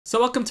So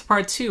welcome to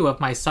part 2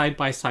 of my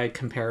side-by-side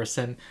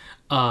comparison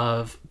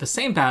of the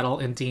same battle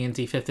in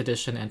D&D 5th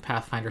edition and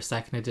Pathfinder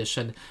 2nd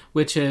edition,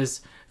 which is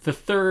the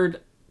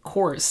third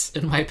course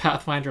in my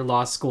Pathfinder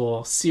Law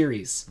School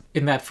series.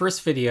 In that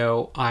first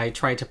video, I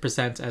tried to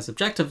present as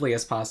objectively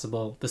as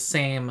possible the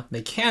same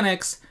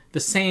mechanics, the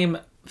same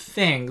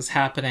things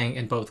happening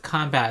in both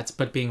combats,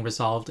 but being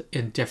resolved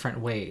in different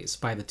ways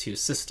by the two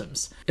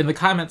systems. In the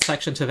comment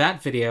section to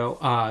that video,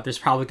 there's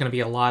probably going to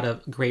be a lot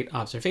of great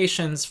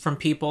observations from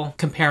people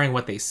comparing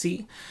what they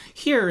see.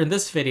 Here in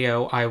this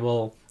video, I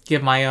will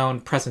give my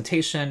own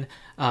presentation,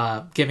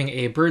 giving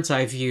a bird's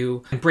eye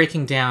view and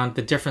breaking down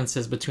the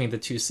differences between the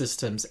two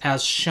systems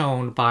as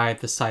shown by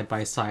the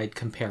side-by-side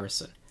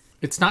comparison.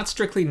 It's not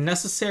strictly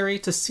necessary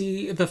to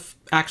see the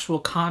actual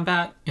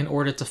combat in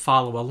order to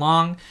follow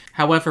along.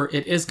 However,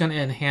 it is going to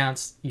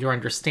enhance your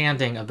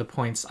understanding of the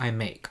points I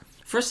make.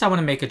 First, I want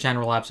to make a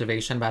general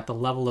observation about the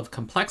level of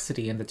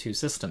complexity in the two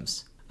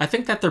systems. I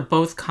think that they're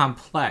both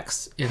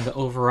complex in the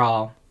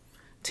overall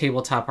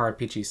tabletop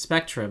RPG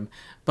spectrum,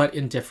 but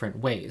in different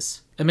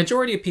ways. A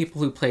majority of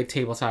people who play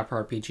tabletop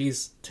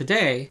RPGs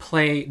today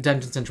play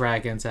Dungeons &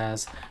 Dragons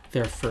as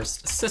their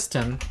first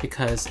system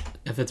because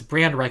of its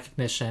brand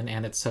recognition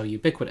and it's so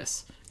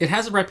ubiquitous. It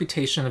has a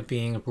reputation of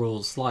being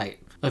rules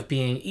light, of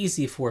being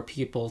easy for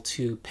people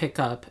to pick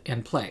up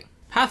and play.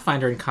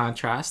 Pathfinder, in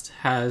contrast,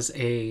 has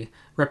a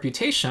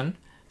reputation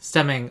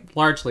stemming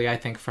largely, I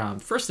think, from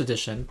first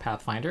edition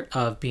Pathfinder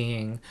of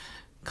being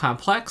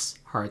complex,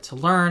 hard to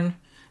learn,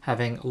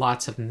 having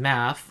lots of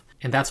math,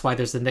 and that's why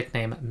there's the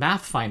nickname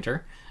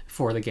Mathfinder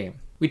for the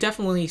game. We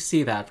definitely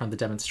see that from the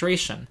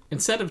demonstration.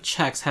 Instead of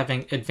checks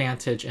having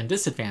advantage and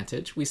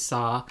disadvantage, we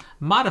saw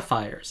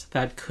modifiers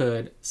that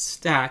could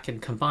stack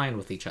and combine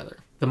with each other.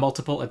 The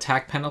multiple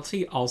attack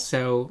penalty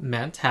also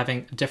meant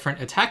having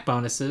different attack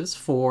bonuses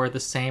for the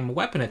same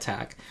weapon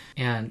attack,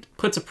 and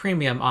puts a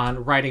premium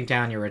on writing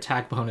down your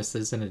attack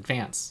bonuses in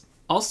advance.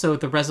 Also,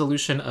 the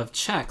resolution of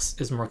checks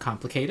is more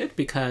complicated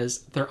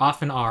because there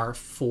often are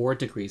 4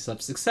 degrees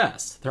of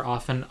success. There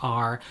often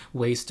are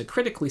ways to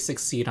critically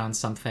succeed on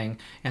something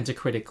and to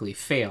critically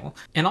fail.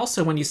 And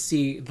also, when you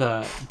see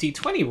the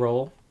D20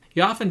 roll,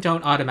 you often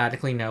don't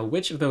automatically know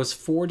which of those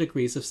 4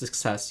 degrees of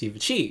success you've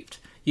achieved.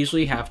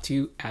 Usually you have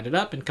to add it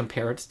up and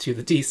compare it to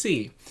the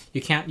DC.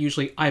 You can't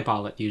usually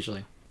eyeball it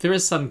usually. There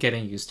is some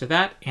getting used to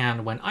that,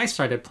 and when I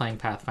started playing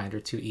Pathfinder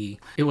 2e,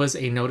 it was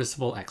a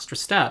noticeable extra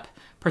step,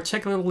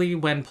 particularly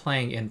when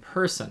playing in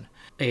person.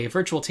 A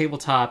virtual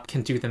tabletop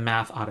can do the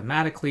math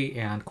automatically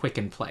and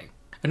quicken play.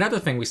 Another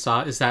thing we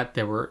saw is that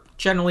there were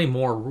generally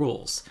more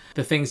rules.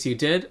 The things you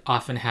did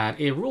often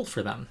had a rule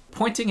for them.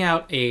 Pointing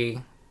out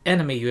an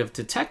enemy you have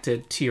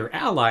detected to your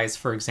allies,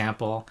 for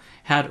example,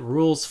 had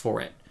rules for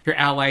it. Your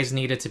allies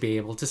needed to be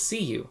able to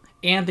see you,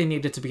 and they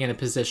needed to be in a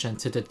position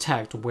to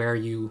detect where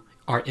you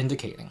are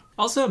indicating.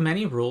 Also,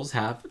 many rules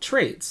have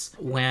traits.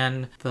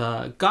 When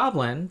the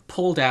goblin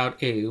pulled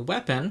out a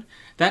weapon,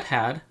 that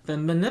had the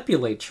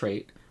manipulate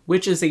trait,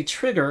 which is a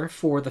trigger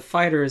for the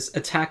fighter's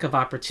attack of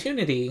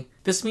opportunity.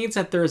 This means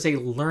that there is a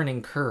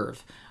learning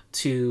curve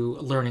to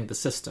learning the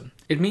system.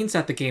 It means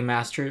that the game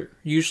master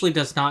usually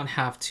does not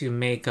have to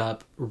make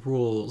up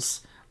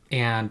rules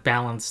and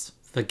balance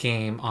the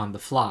game on the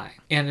fly.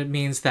 And it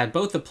means that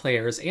both the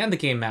players and the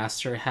game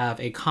master have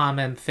a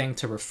common thing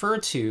to refer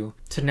to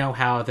know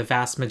how the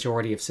vast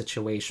majority of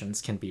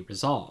situations can be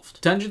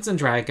resolved. Dungeons &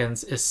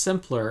 Dragons is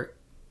simpler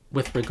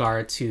with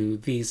regard to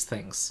these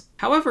things.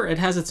 However, it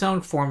has its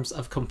own forms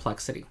of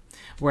complexity.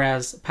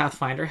 Whereas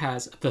Pathfinder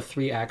has the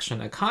 3-action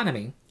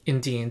economy, in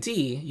D&D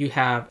you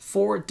have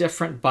 4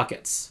 different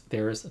buckets.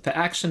 There's the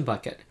action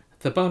bucket,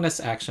 the bonus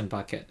action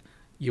bucket,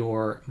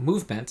 your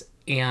movement,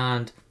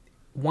 and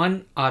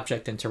 1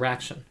 object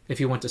interaction.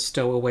 If you want to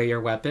stow away your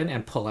weapon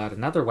and pull out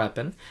another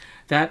weapon,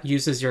 that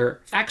uses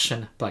your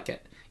action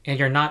bucket, and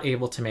you're not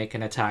able to make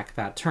an attack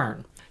that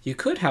turn. You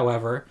could,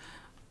 however,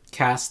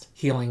 cast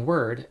Healing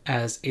Word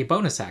as a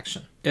bonus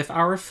action. If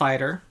our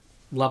fighter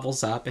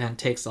levels up and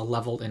takes a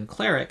leveled in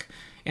Cleric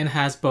and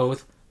has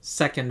both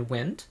Second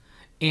Wind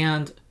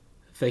and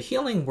the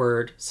Healing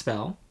Word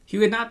spell, he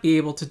would not be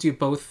able to do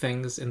both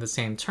things in the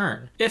same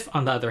turn. If,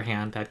 on the other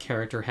hand, that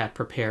character had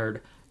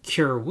prepared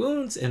Cure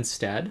Wounds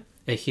instead,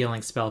 a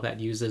healing spell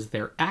that uses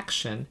their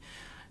action,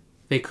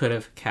 they could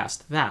have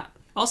cast that.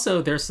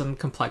 Also, there's some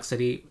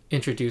complexity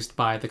introduced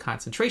by the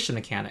concentration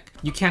mechanic.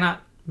 You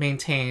cannot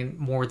maintain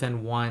more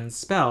than 1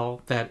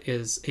 spell that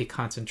is a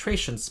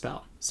concentration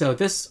spell. So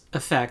this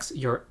affects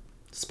your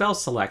spell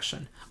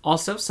selection.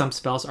 Also, some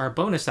spells are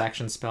bonus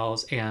action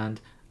spells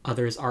and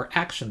others are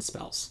action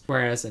spells.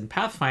 Whereas in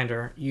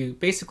Pathfinder, you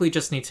basically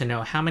just need to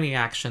know how many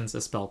actions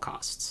a spell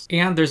costs.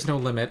 And there's no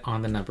limit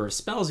on the number of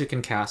spells you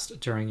can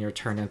cast during your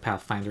turn in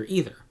Pathfinder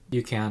either.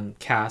 You can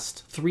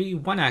cast 3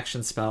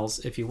 1-action spells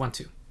if you want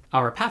to.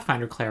 Our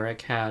Pathfinder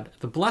cleric had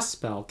the Bless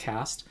spell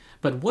cast,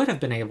 but would have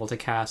been able to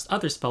cast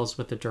other spells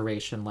with the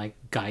duration like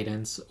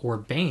Guidance or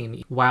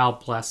Bane while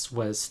Bless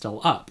was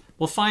still up.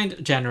 We'll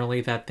find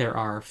generally that there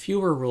are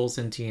fewer rules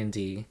in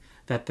D&D,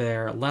 that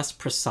they're less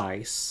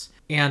precise,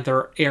 And there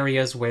are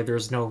areas where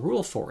there's no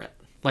rule for it,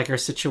 like our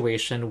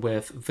situation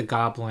with the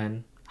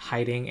goblin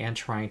hiding and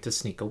trying to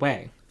sneak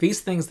away.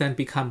 These things then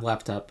become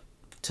left up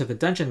to the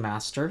dungeon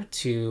master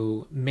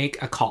to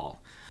make a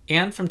call.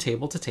 And from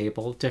table to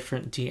table,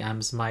 different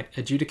DMs might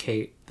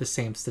adjudicate the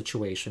same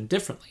situation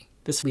differently.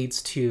 This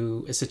leads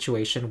to a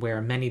situation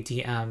where many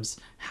DMs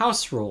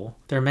house rule.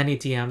 There are many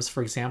DMs,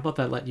 for example,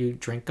 that let you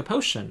drink a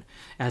potion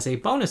as a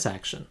bonus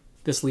action.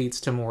 This leads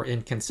to more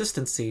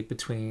inconsistency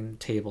between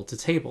table to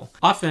table.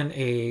 Often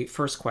a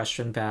first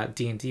question that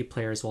D&D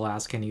players will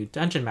ask any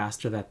dungeon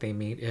master that they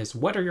meet is,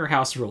 what are your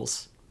house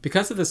rules?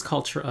 Because of this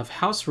culture of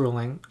house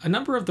ruling, a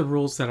number of the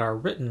rules that are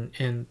written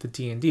in the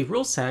D&D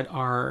rule set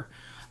are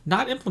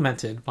not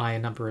implemented by a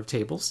number of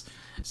tables.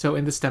 So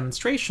in this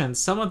demonstration,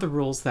 some of the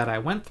rules that I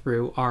went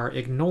through are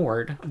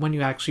ignored. When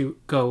you actually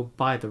go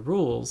by the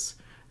rules,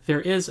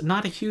 there is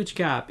not a huge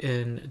gap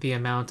in the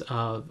amount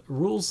of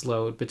rules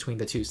load between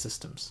the two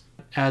systems,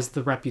 as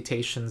the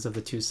reputations of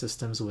the two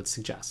systems would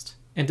suggest.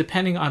 And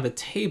depending on the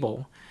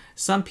table,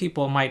 some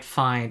people might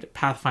find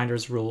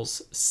Pathfinder's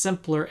rules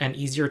simpler and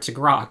easier to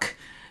grok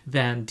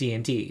than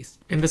D&D's.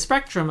 In the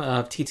spectrum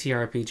of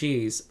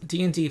TTRPGs,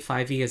 D&D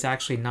 5e is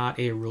actually not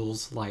a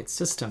rules-light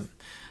system.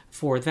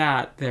 For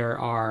that, there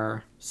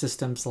are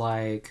systems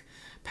like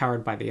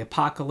Powered by the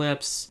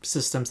Apocalypse,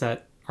 systems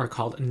that are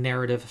called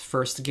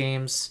narrative-first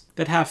games,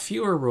 that have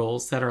fewer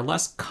rules that are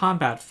less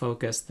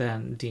combat-focused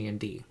than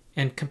D&D.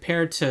 And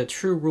compared to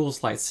true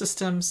rules-light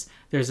systems,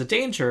 there's a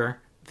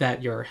danger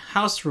that your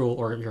house rule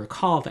or your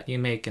call that you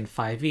make in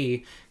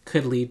 5e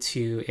could lead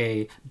to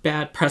a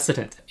bad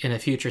precedent in a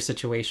future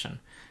situation.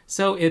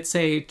 So it's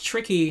a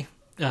tricky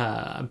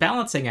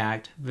balancing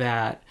act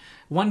that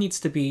one needs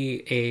to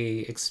be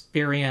a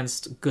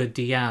experienced good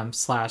DM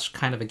 /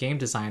 kind of a game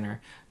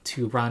designer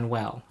to run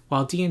well.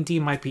 While D&D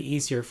might be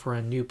easier for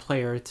a new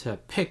player to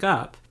pick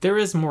up, there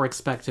is more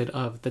expected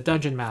of the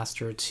dungeon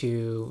master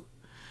to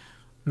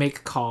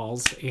make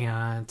calls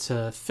and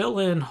to fill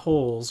in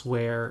holes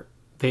where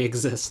they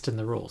exist in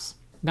the rules.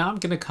 Now I'm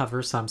going to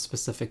cover some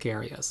specific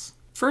areas.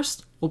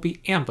 First will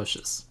be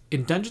ambushes.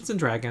 In Dungeons &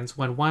 Dragons,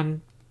 when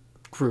one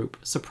group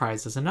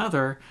surprises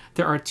another,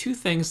 there are two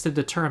things to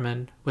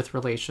determine with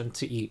relation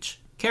to each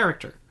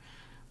character.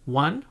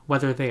 One,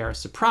 whether they are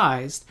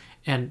surprised,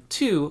 and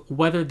two,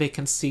 whether they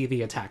can see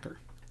the attacker.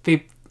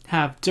 They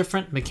have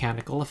different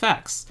mechanical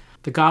effects.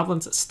 The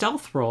goblin's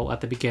stealth roll at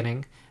the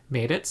beginning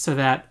made it so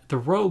that the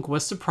rogue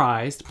was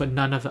surprised, but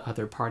none of the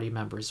other party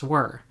members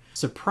were.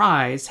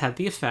 Surprise had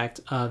the effect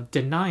of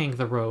denying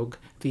the rogue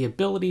the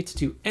ability to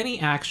do any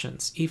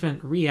actions, even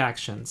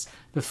reactions,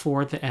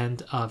 before the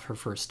end of her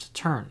first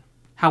turn.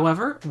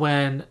 However,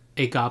 when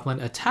a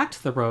goblin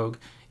attacked the rogue,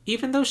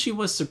 even though she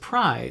was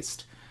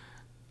surprised,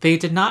 they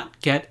did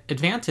not get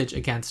advantage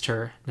against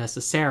her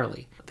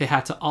necessarily. They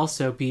had to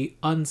also be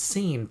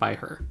unseen by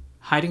her.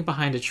 Hiding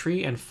behind a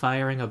tree and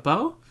firing a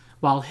bow,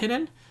 while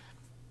hidden,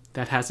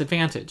 that has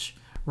advantage.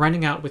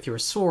 Running out with your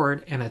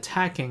sword and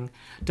attacking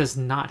does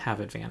not have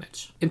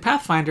advantage. In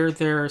Pathfinder,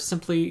 there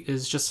simply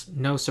is just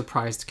no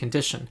surprised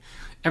condition.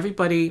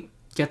 Everybody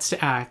gets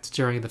to act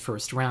during the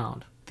first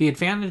round. The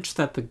advantage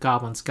that the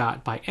goblins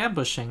got by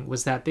ambushing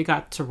was that they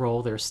got to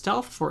roll their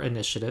stealth for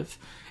initiative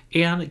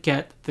and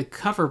get the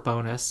cover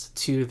bonus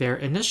to their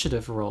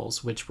initiative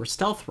rolls, which were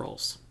stealth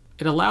rolls.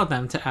 It allowed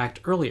them to act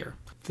earlier.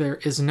 There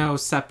is no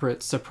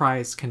separate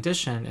surprise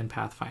condition in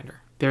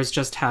Pathfinder. There's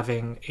just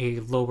having a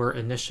lower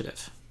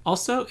initiative.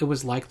 Also, it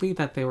was likely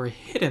that they were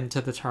hidden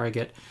to the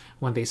target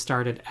when they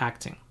started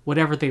acting.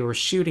 Whatever they were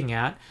shooting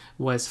at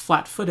was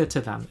flat-footed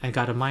to them and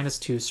got a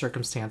 -2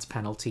 circumstance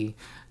penalty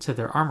to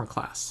their armor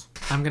class.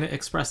 I'm going to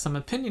express some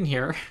opinion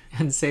here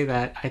and say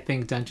that I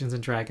think Dungeons &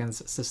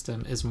 Dragons'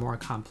 system is more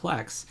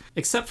complex,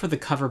 except for the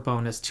cover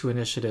bonus to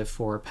initiative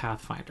for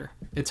Pathfinder.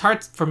 It's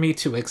hard for me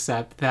to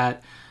accept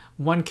that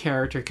one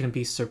character can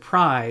be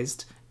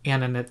surprised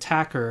and an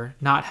attacker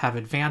not have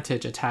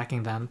advantage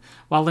attacking them,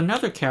 while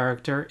another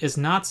character is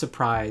not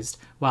surprised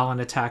while an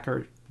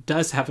attacker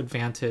does have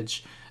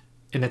advantage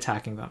in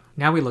attacking them.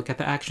 Now we look at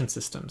the action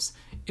systems.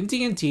 In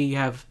D&D, you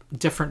have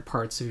different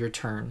parts of your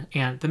turn,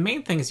 and the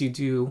main things you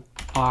do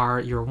are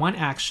your one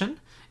action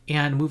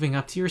and moving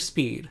up to your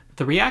speed.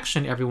 The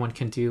reaction everyone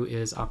can do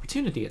is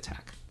opportunity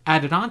attack.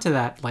 Added on to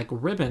that, like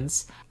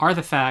ribbons, are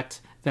the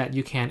fact that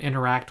you can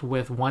interact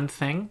with one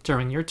thing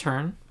during your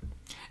turn,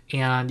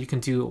 and you can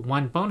do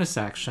one bonus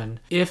action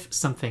if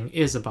something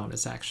is a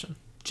bonus action.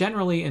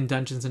 Generally, in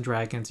Dungeons &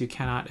 Dragons, you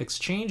cannot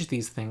exchange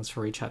these things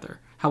for each other.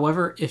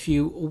 However, if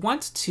you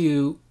want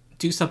to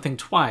do something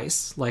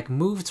twice, like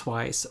move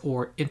twice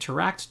or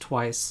interact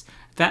twice,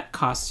 that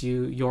costs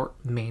you your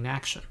main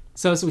action.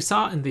 So as we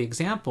saw in the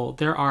example,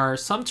 there are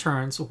some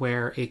turns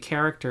where a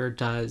character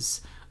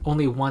does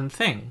only one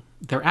thing,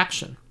 their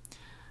action,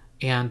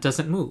 and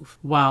doesn't move.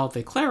 While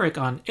the cleric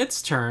on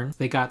its turn,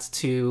 they got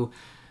to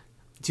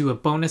do a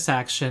bonus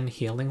action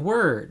healing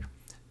word,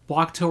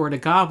 walk toward a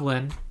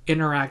goblin,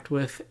 interact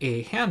with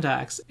a hand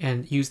axe,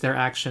 and use their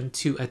action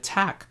to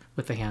attack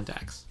with the hand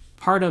axe.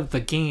 Part of the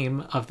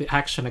game of the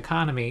action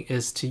economy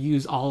is to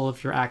use all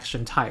of your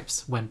action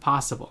types when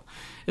possible,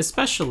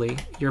 especially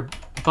your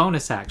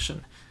bonus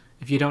action.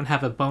 If you don't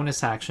have a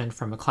bonus action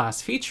from a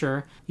class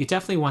feature, you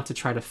definitely want to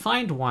try to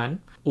find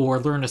one or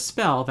learn a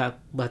spell that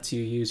lets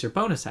you use your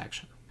bonus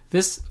action.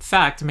 This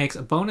fact makes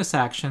bonus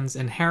actions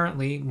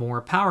inherently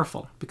more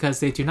powerful because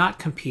they do not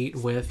compete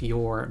with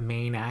your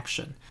main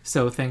action.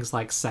 So things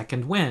like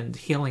Second Wind,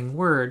 Healing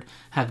Word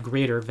have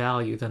greater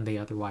value than they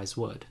otherwise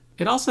would.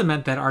 It also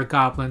meant that our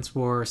goblins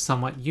were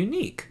somewhat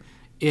unique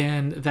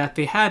in that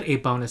they had a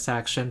bonus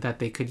action that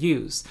they could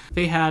use.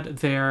 They had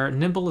their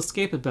Nimble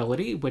Escape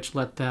ability, which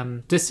let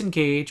them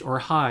disengage or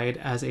hide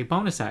as a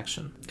bonus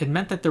action. It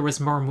meant that there was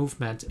more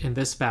movement in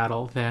this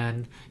battle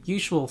than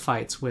usual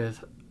fights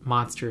with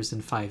monsters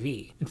in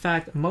 5e. In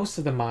fact, most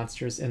of the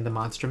monsters in the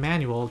monster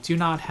manual do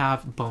not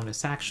have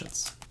bonus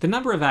actions. The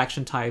number of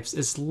action types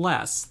is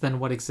less than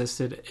what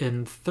existed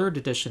in 3rd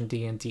edition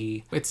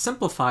D&D. It's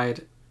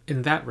simplified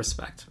in that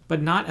respect,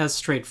 but not as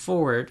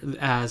straightforward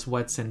as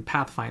what's in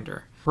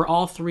Pathfinder, where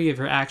all 3 of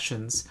your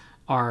actions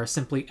are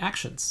simply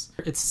actions.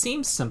 It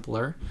seems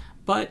simpler,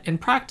 but in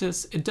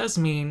practice it does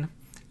mean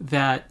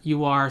that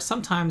you are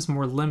sometimes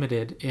more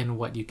limited in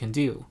what you can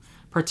do,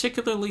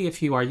 particularly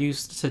if you are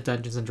used to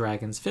Dungeons &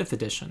 Dragons 5th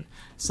edition.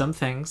 Some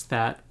things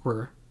that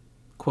were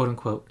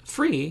quote-unquote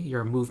free,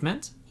 your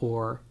movement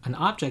or an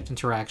object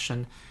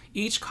interaction,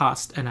 each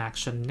cost an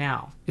action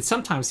now. It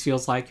sometimes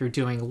feels like you're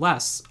doing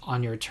less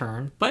on your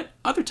turn, but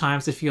other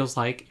times it feels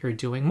like you're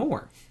doing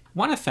more.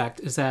 One effect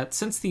is that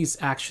since these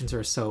actions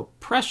are so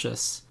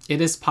precious,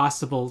 it is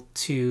possible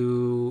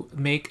to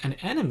make an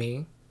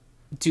enemy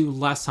do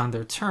less on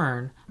their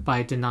turn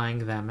by denying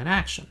them an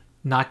action.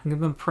 Knocking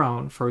them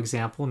prone, for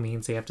example,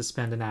 means they have to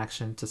spend an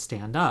action to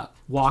stand up.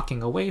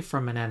 Walking away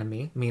from an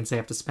enemy means they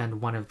have to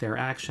spend one of their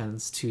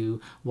actions to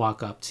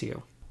walk up to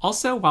you.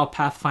 Also, while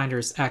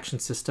Pathfinder's action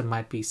system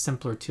might be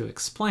simpler to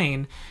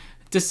explain,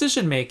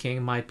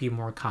 decision-making might be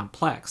more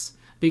complex,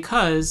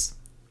 because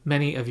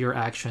many of your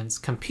actions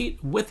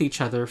compete with each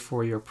other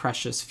for your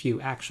precious few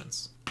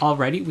actions.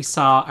 Already, we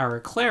saw our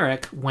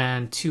cleric,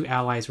 when 2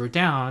 allies were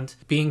downed,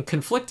 being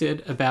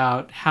conflicted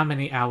about how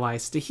many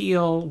allies to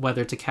heal,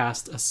 whether to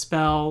cast a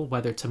spell,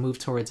 whether to move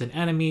towards an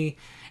enemy,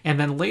 and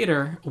then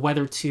later,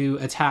 whether to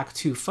attack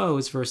 2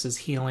 foes versus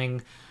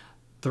healing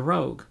the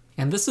rogue.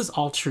 And this is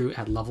all true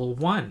at level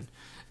 1.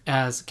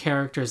 As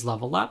characters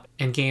level up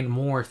and gain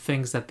more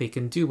things that they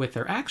can do with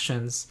their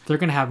actions, they're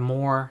going to have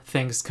more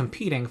things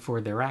competing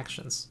for their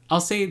actions. I'll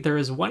say there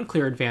is one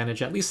clear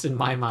advantage, at least in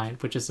my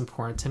mind, which is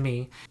important to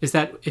me, is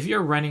that if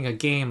you're running a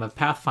game of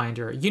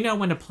Pathfinder, you know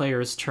when a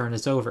player's turn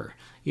is over.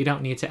 You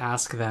don't need to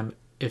ask them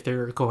if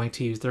they're going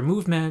to use their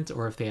movement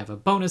or if they have a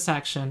bonus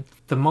action.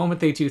 The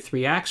moment they do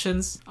 3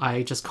 actions,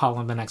 I just call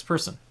on the next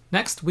person.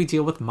 Next, we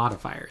deal with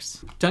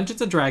modifiers.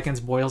 Dungeons & Dragons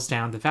boils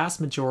down the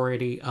vast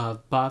majority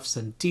of buffs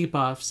and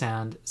debuffs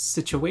and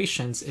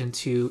situations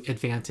into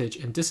advantage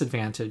and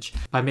disadvantage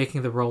by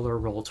making the roller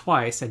roll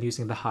twice and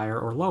using the higher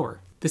or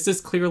lower. This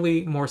is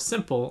clearly more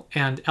simple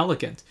and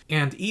elegant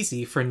and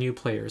easy for new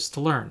players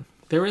to learn.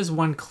 There is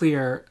one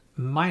clear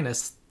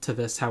minus to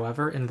this,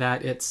 however, in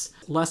that it's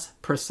less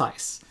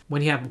precise.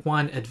 When you have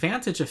one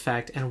advantage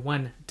effect and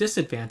one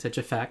disadvantage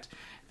effect,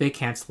 they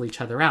cancel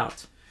each other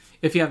out.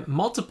 If you have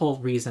multiple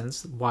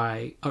reasons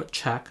why a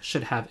check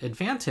should have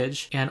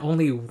advantage and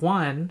only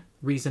one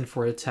reason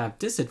for it to have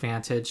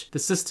disadvantage, the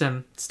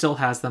system still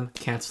has them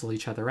cancel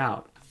each other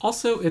out.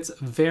 Also, it's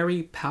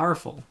very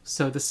powerful,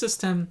 so the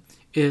system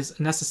is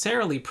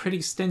necessarily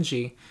pretty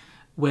stingy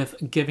with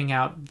giving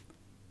out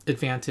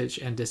advantage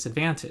and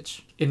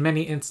disadvantage. In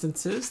many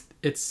instances,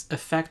 its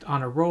effect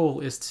on a roll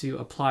is to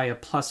apply a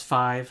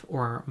 +5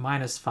 or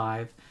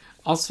 -5.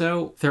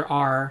 Also, there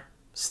are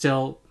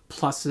still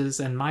pluses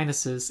and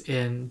minuses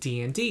in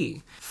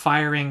D&D.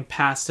 Firing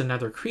past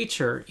another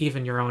creature,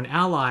 even your own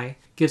ally,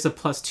 gives a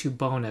 +2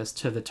 bonus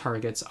to the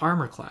target's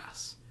armor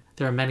class.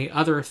 There are many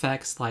other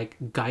effects like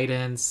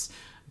guidance,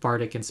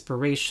 bardic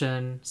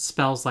inspiration,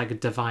 spells like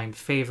divine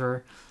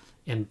favor,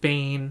 and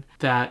bane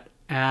that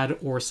add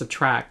or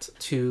subtract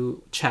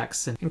to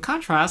checks. And in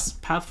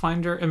contrast,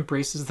 Pathfinder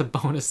embraces the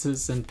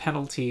bonuses and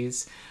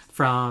penalties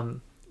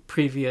from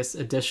previous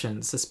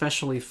editions,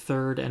 especially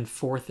 3rd and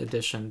 4th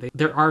edition.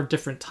 There are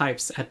different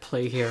types at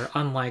play here,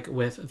 unlike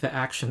with the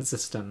action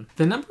system.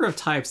 The number of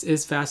types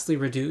is vastly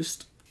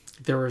reduced.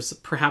 There was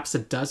perhaps a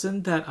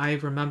dozen that I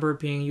remember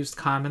being used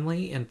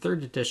commonly in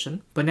 3rd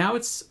edition, but now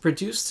it's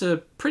reduced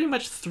to pretty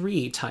much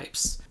 3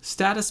 types.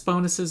 Status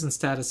bonuses and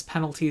status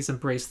penalties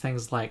embrace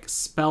things like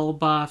spell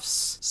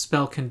buffs,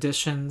 spell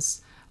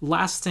conditions,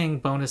 lasting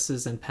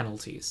bonuses and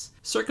penalties.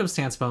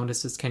 Circumstance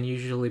bonuses can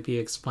usually be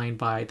explained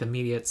by the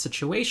immediate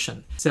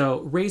situation.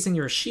 So raising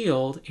your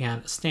shield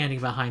and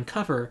standing behind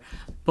cover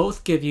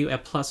both give you a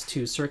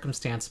 +2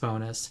 circumstance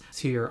bonus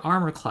to your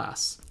armor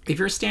class. If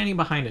you're standing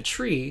behind a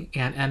tree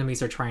and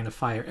enemies are trying to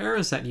fire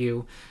arrows at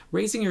you,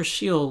 raising your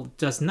shield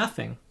does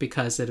nothing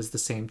because it is the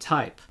same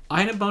type.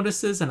 Item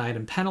bonuses and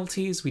item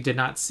penalties we did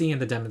not see in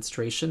the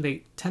demonstration.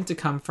 They tend to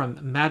come from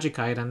magic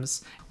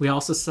items. We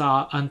also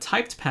saw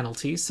untyped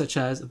penalties, such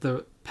as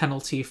the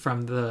penalty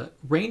from the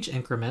range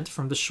increment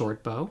from the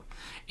short bow,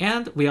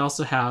 and we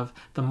also have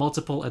the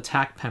multiple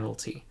attack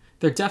penalty.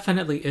 There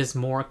definitely is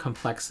more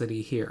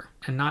complexity here,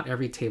 and not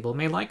every table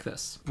may like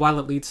this. While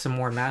it leads to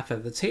more math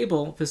at the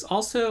table, this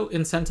also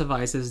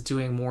incentivizes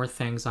doing more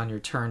things on your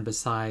turn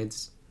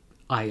besides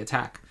I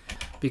attack.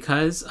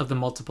 Because of the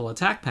multiple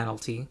attack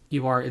penalty,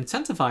 you are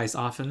incentivized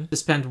often to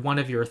spend one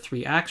of your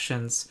 3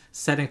 actions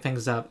setting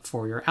things up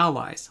for your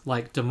allies,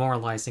 like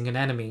demoralizing an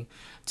enemy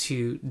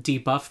to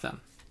debuff them,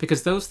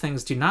 because those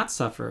things do not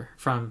suffer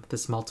from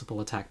this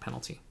multiple attack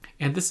penalty.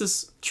 And this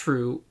is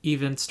true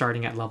even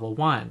starting at level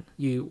 1.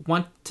 You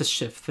want to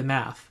shift the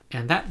math.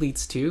 And that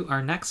leads to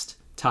our next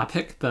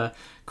topic, the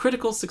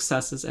critical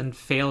successes and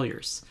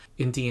failures.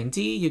 In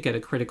D&D, you get a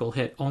critical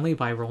hit only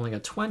by rolling a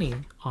 20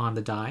 on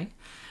the die,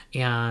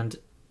 and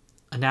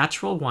a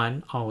natural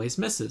 1 always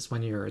misses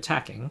when you're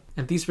attacking.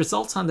 And these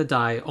results on the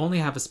die only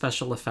have a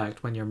special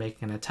effect when you're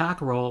making an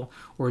attack roll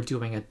or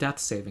doing a death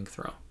saving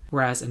throw.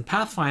 Whereas in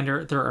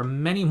Pathfinder, there are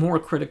many more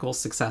critical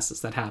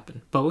successes that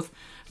happen, both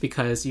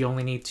because you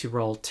only need to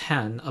roll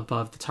 10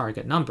 above the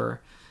target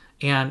number,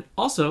 and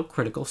also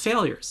critical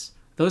failures.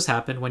 Those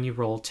happen when you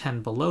roll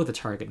 10 below the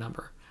target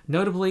number.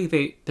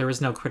 Notably, there is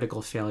no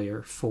critical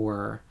failure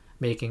for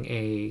making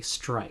a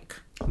strike,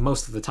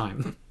 most of the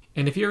time.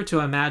 And if you were to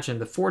imagine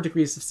the 4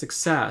 degrees of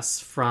success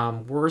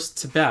from worst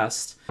to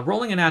best,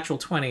 rolling a natural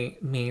 20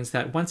 means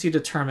that once you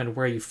determine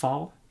where you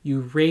fall,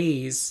 you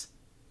raise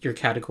your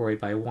category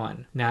by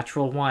 1.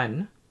 Natural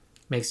 1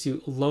 makes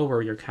you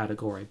lower your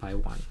category by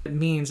 1. It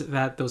means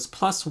that those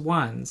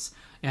 +1s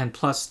and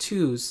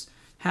 +2s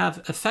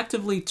have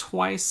effectively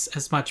twice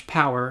as much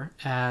power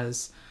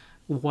as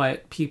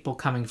what people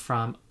coming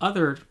from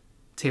other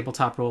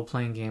tabletop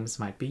role-playing games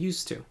might be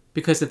used to,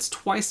 because it's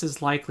twice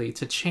as likely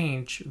to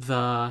change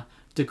the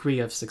degree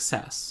of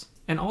success.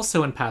 And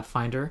also in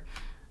Pathfinder,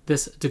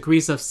 this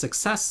degrees of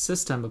success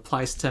system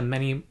applies to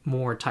many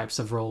more types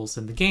of roles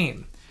in the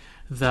game.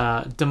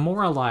 The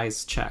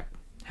demoralize check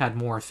had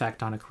more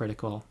effect on a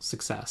critical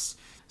success.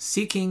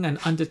 Seeking an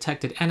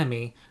undetected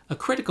enemy, a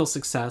critical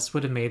success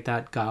would have made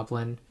that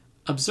goblin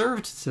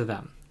observed to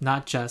them,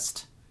 not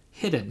just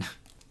hidden.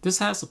 This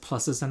has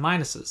pluses and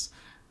minuses.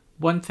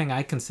 One thing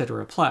I consider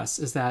a plus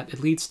is that it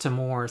leads to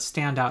more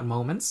standout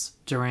moments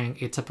during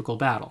a typical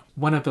battle.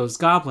 One of those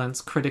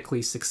goblins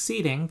critically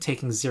succeeding,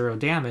 taking 0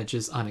 damage,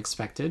 is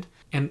unexpected.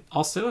 And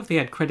also, if they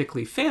had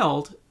critically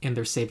failed in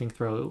their saving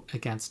throw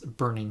against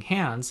burning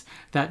hands,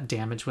 that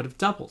damage would have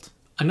doubled.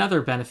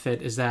 Another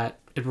benefit is that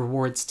it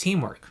rewards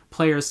teamwork.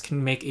 Players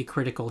can make a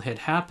critical hit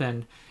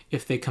happen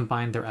if they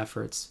combine their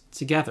efforts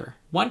together.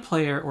 One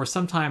player, or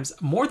sometimes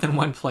more than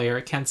one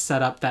player, can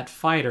set up that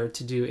fighter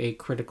to do a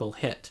critical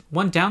hit.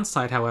 One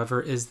downside,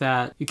 however, is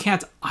that you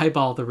can't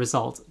eyeball the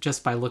result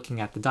just by looking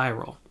at the die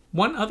roll.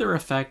 One other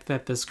effect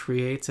that this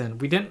creates, and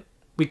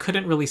we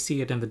couldn't really see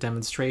it in the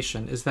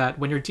demonstration, is that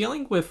when you're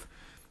dealing with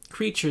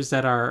creatures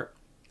that are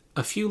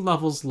a few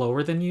levels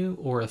lower than you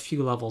or a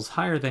few levels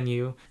higher than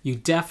you, you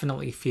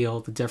definitely feel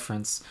the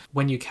difference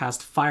when you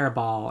cast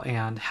Fireball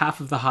and half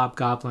of the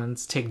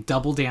hobgoblins take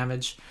double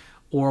damage,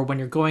 or when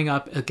you're going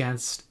up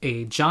against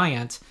a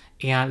giant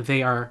and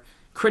they are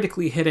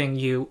critically hitting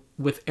you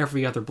with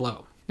every other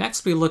blow.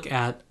 Next, we look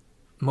at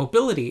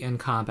mobility in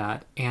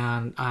combat,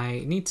 and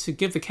I need to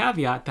give the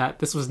caveat that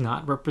this was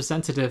not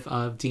representative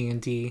of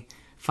D&D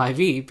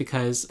 5e,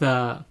 because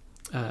the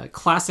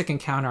classic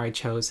encounter I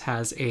chose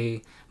has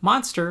a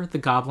monster, the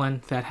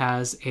goblin, that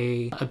has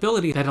a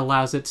ability that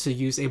allows it to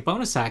use a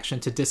bonus action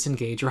to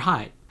disengage or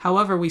hide.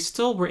 However, we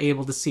still were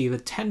able to see the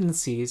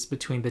tendencies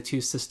between the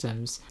two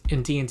systems.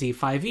 In D&D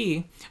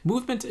 5e,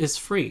 movement is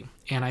free,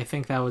 and I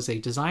think that was a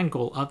design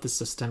goal of the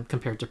system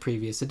compared to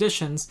previous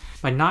editions.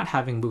 By not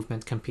having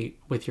movement compete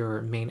with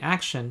your main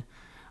action,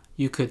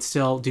 you could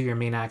still do your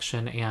main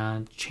action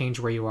and change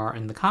where you are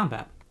in the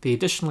combat. They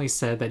additionally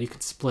said that you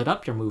could split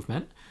up your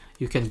movement.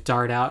 You can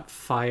dart out,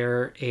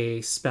 fire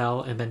a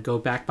spell, and then go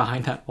back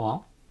behind that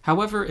wall.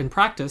 However, in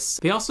practice,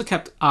 they also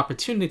kept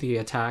opportunity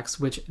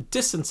attacks, which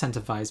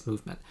disincentivize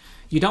movement.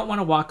 You don't want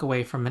to walk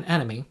away from an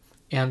enemy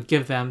and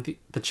give them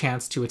the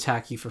chance to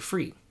attack you for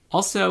free.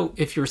 Also,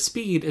 if your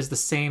speed is the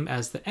same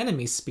as the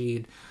enemy's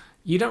speed,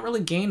 you don't really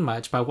gain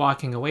much by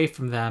walking away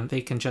from them.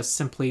 They can just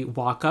simply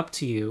walk up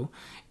to you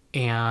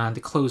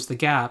and close the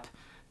gap,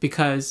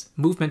 because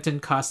movement didn't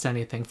cost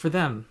anything for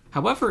them.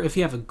 However, if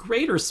you have a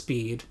greater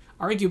speed,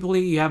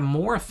 arguably you have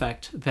more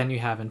effect than you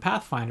have in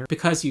Pathfinder,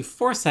 because you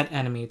force that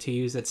enemy to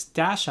use its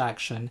dash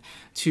action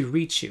to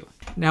reach you.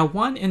 Now,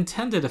 one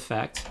intended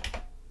effect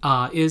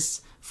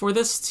is for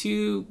this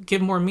to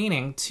give more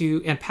meaning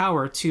to and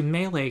power to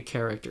melee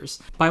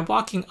characters. By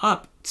walking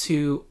up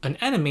to an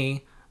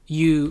enemy,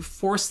 you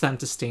force them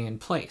to stay in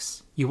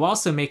place. You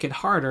also make it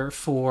harder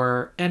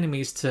for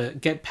enemies to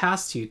get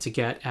past you to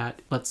get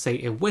at, let's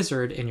say, a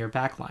wizard in your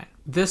backline.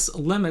 This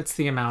limits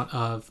the amount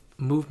of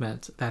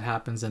movement that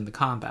happens in the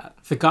combat.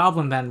 The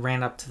goblin then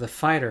ran up to the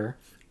fighter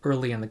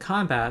early in the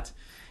combat.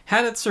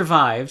 Had it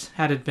survived,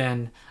 had it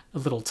been a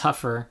little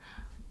tougher,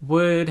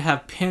 would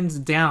have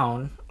pinned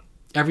down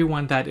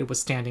everyone that it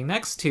was standing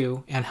next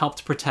to and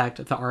helped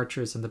protect the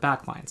archers in the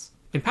backlines.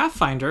 In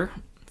Pathfinder,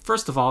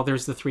 first of all,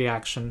 there's the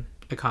 3-action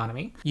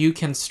economy. You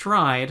can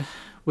stride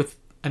with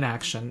an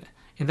action,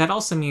 and that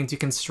also means you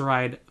can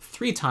stride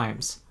 3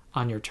 times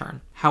on your turn.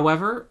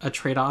 However, a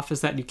trade-off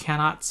is that you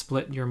cannot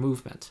split your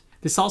movement.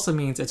 This also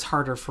means it's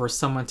harder for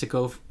someone to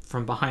go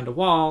from behind a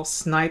wall,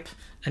 snipe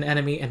an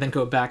enemy, and then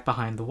go back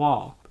behind the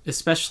wall.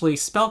 Especially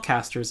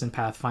spellcasters in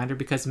Pathfinder,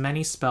 because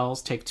many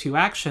spells take 2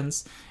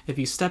 actions. If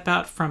you step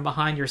out from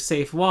behind your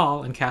safe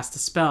wall and cast a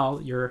spell,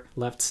 you're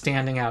left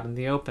standing out in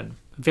the open.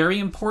 Very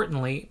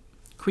importantly,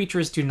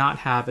 creatures do not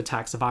have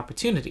attacks of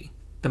opportunity,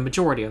 the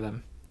majority of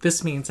them.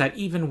 This means that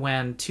even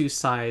when 2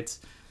 sides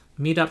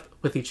meet up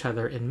with each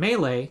other in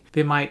melee,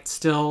 they might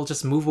still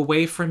just move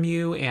away from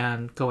you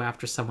and go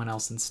after someone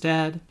else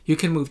instead. You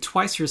can move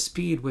twice your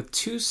speed with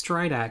 2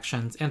 stride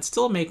actions and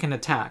still make an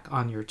attack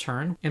on your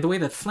turn. And the way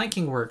that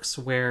flanking works,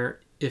 where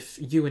if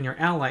you and your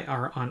ally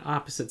are on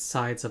opposite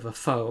sides of a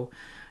foe,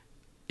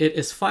 it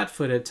is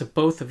flat-footed to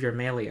both of your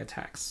melee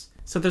attacks.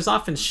 So there's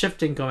often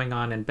shifting going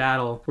on in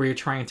battle where you're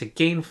trying to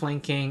gain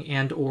flanking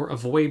and or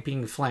avoid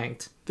being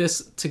flanked.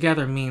 This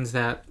together means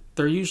that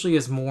there usually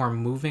is more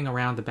moving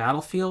around the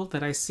battlefield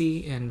that I see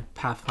in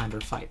Pathfinder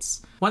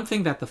fights. One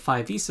thing that the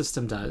 5e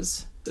system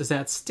does is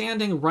that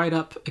standing right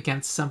up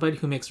against somebody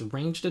who makes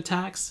ranged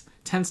attacks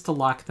tends to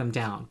lock them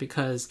down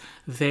because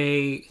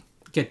they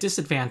get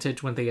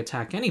disadvantaged when they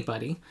attack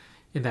anybody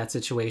in that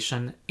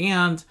situation,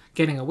 and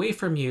getting away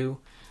from you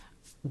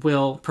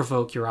will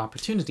provoke your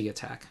opportunity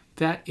attack.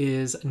 That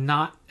is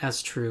not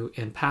as true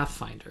in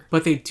Pathfinder,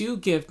 but they do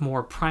give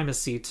more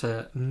primacy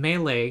to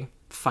melee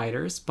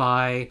fighters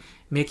by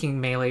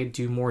making melee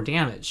do more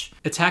damage.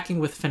 Attacking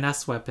with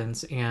finesse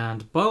weapons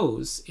and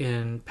bows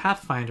in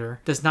Pathfinder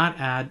does not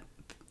add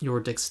your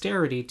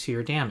dexterity to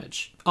your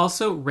damage.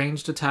 Also,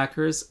 ranged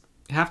attackers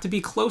have to be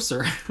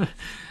closer.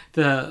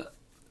 The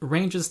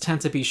ranges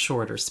tend to be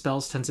shorter.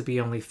 Spells tend to be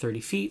only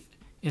 30 feet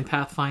in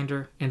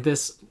Pathfinder, and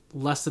this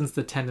lessens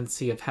the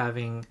tendency of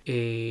having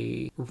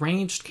a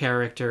ranged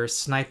character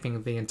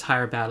sniping the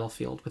entire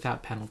battlefield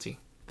without penalty.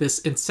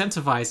 This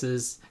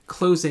incentivizes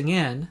closing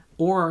in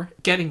or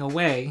getting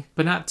away,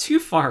 but not too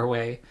far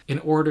away, in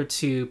order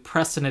to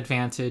press an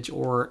advantage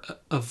or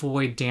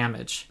avoid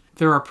damage.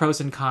 There are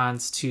pros and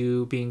cons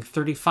to being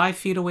 35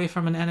 feet away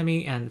from an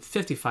enemy and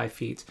 55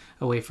 feet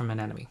away from an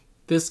enemy.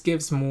 This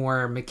gives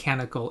more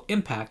mechanical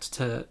impact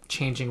to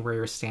changing where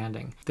you're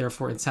standing,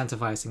 therefore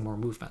incentivizing more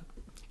movement.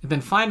 And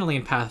then finally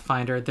in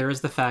Pathfinder, there is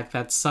the fact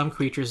that some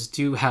creatures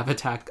do have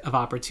attack of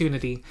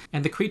opportunity,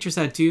 and the creatures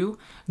that do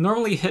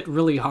normally hit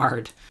really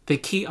hard. They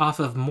key off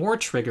of more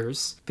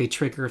triggers. They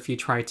trigger if you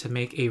try to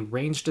make a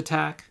ranged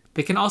attack.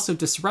 They can also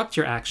disrupt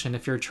your action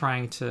if you're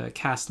trying to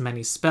cast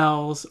many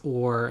spells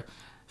or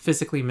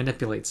physically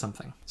manipulate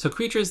something. So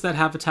creatures that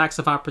have attacks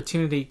of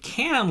opportunity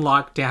can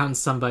lock down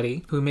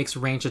somebody who makes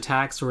range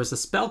attacks or is a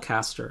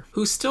spellcaster,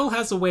 who still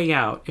has a way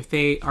out if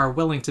they are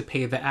willing to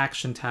pay the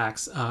action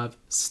tax of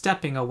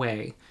stepping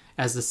away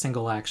as a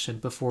single action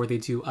before they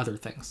do other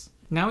things.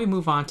 Now we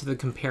move on to the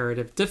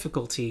comparative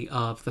difficulty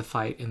of the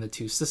fight in the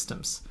 2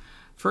 systems.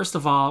 First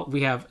of all,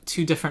 we have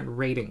 2 different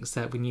ratings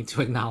that we need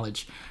to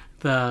acknowledge.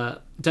 The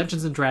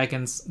Dungeons &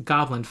 Dragons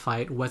Goblin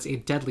fight was a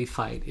deadly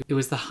fight. It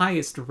was the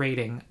highest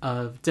rating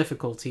of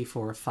difficulty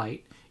for a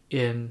fight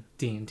in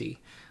D&D,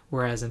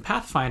 whereas in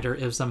Pathfinder,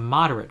 it was a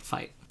moderate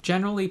fight.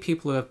 Generally,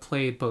 people who have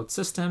played both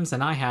systems,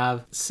 and I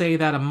have, say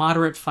that a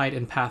moderate fight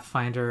in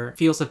Pathfinder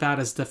feels about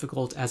as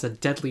difficult as a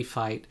deadly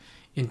fight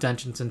in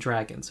Dungeons &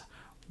 Dragons.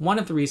 One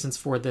of the reasons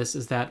for this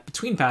is that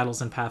between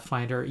battles in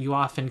Pathfinder, you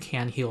often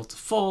can heal to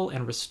full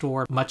and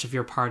restore much of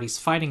your party's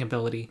fighting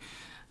ability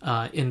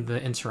in the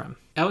interim.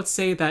 I would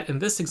say that in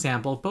this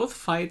example, both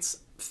fights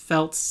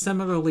felt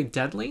similarly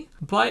deadly,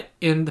 but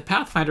in the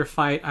Pathfinder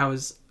fight, I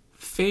was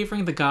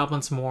favoring the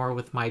goblins more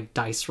with my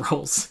dice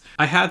rolls.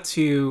 I had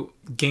to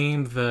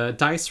game the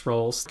dice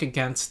rolls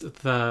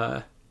against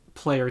the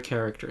player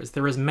characters.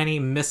 There was many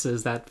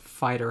misses that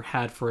fighter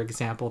had, for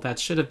example, that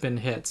should have been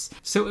hits.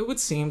 So it would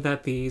seem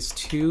that these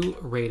 2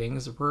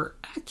 ratings were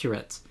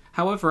accurate.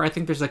 However, I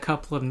think there's a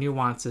couple of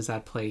nuances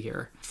at play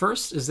here.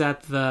 First is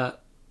that the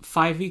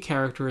 5e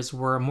characters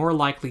were more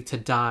likely to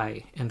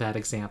die in that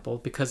example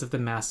because of the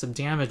massive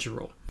damage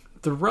rule.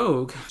 The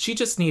rogue, she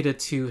just needed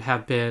to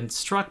have been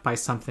struck by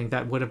something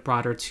that would have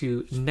brought her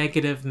to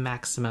negative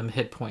maximum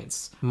hit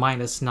points,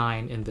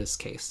 -9 in this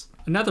case.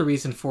 Another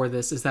reason for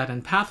this is that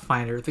in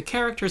Pathfinder, the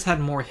characters had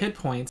more hit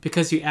points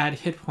because you add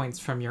hit points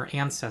from your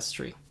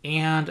ancestry,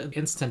 and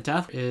instant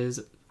death is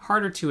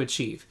harder to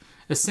achieve.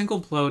 A single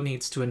blow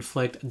needs to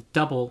inflict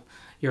double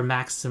your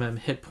maximum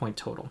hit point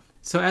total.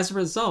 So as a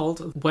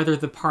result, whether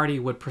the party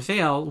would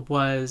prevail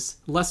was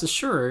less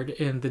assured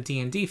in the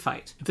D&D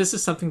fight. This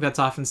is something that's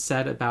often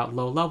said about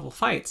low-level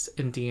fights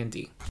in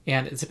D&D,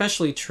 and it's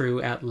especially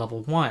true at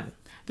level 1.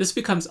 This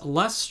becomes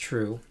less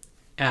true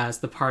as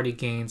the party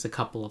gains a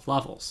couple of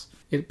levels.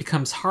 It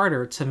becomes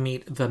harder to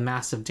meet the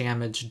massive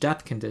damage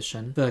death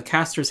condition. The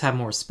casters have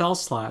more spell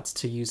slots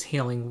to use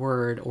Healing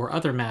Word or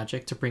other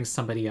magic to bring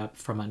somebody up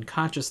from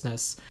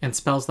unconsciousness, and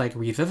spells like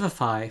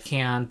Revivify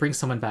can bring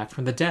someone back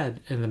from the dead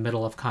in the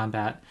middle of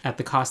combat at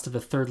the cost of a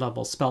 3rd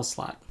level spell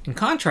slot. In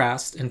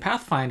contrast, in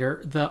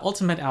Pathfinder, the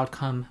ultimate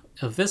outcome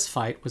of this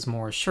fight was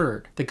more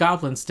assured. The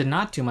goblins did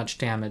not do much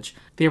damage.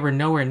 They were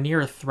nowhere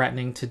near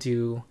threatening to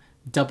do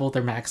double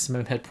their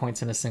maximum hit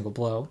points in a single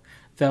blow,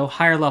 though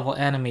higher level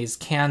enemies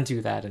can do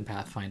that in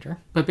Pathfinder.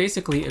 But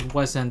basically it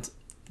wasn't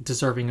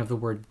deserving of the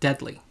word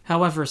deadly.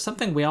 However,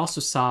 something we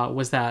also saw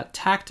was that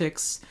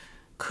tactics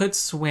could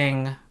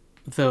swing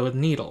the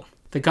needle.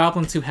 The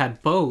goblins who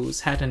had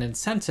bows had an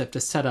incentive to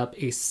set up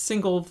a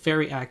single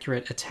very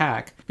accurate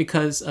attack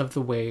because of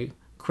the way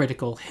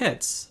critical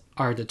hits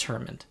are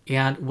determined.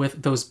 And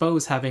with those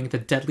bows having the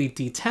deadly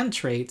D10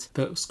 trait,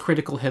 those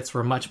critical hits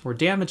were much more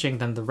damaging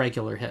than the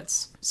regular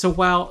hits. So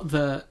while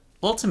the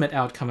ultimate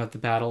outcome of the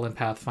battle in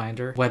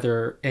Pathfinder,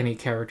 whether any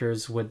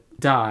characters would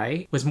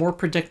die, was more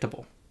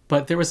predictable,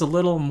 but there was a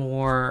little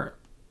more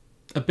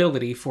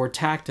ability for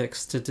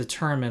tactics to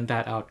determine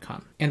that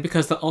outcome. And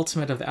because the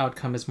ultimate of the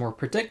outcome is more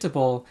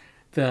predictable,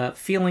 the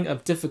feeling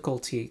of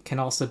difficulty can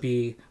also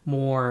be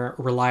more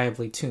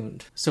reliably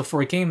tuned. So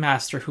for a game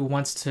master who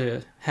wants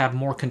to have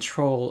more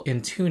control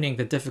in tuning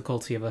the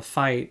difficulty of a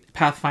fight,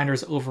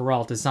 Pathfinder's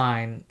overall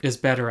design is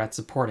better at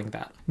supporting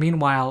that.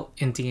 Meanwhile,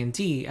 in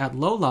D&D, at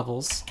low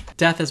levels,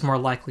 death is more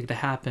likely to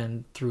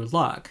happen through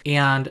luck,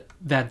 and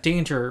that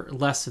danger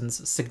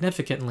lessens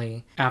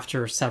significantly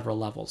after several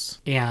levels.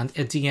 And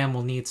a DM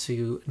will need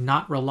to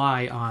not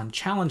rely on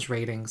challenge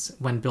ratings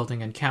when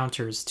building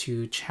encounters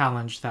to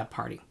challenge that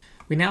party.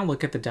 We now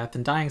look at the death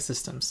and dying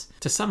systems.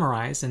 To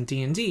summarize, in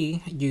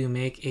D&D, you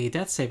make a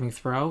death saving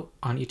throw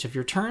on each of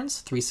your turns.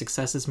 3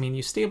 successes mean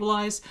you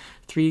stabilize,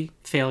 3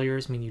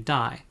 failures mean you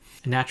die.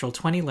 A natural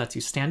 20 lets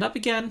you stand up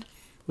again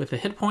with a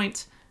hit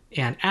point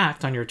and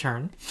act on your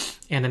turn,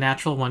 and a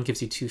natural 1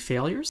 gives you 2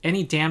 failures.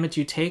 Any damage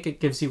you take, it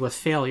gives you a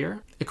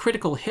failure. A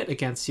critical hit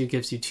against you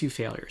gives you 2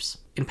 failures.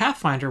 In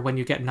Pathfinder, when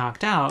you get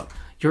knocked out,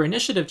 your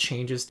initiative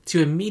changes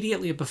to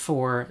immediately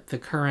before the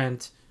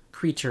current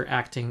creature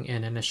acting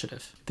in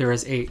initiative. There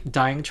is a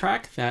dying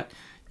track that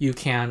you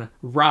can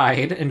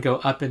ride and go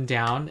up and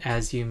down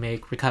as you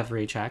make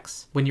recovery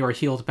checks. When you are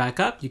healed back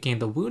up, you gain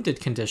the wounded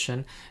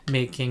condition,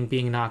 making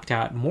being knocked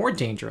out more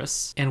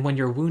dangerous. And when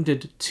you're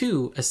wounded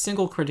too, a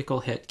single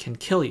critical hit can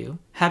kill you.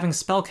 Having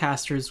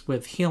spellcasters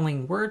with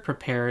Healing Word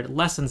prepared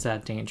lessens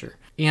that danger,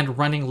 and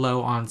running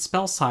low on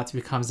spell slots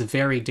becomes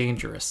very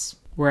dangerous.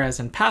 Whereas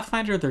in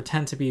Pathfinder, there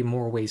tend to be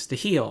more ways to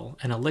heal.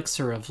 An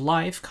elixir of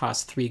life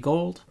costs 3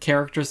 gold.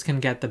 Characters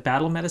can get the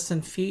battle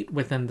medicine feat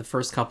within the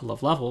first couple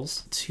of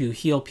levels to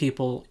heal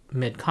people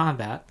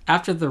mid-combat.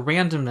 After the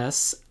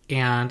randomness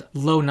and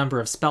low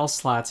number of spell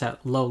slots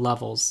at low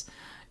levels,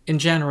 in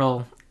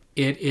general,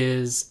 it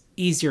is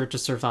easier to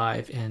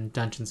survive in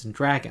Dungeons &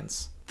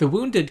 Dragons. The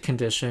wounded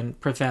condition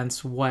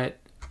prevents what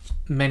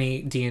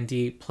many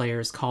D&D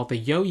players call the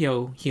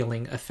yo-yo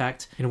healing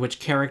effect, in which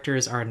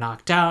characters are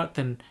knocked out,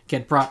 then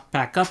get brought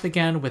back up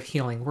again with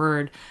Healing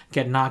Word,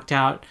 get knocked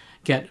out,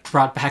 get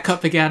brought back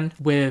up again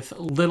with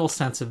little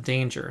sense of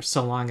danger,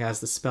 so long as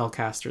the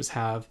spellcasters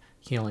have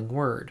Healing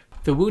Word.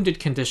 The wounded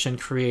condition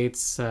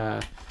creates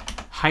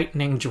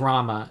heightening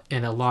drama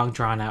in a long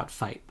drawn-out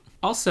fight.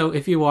 Also,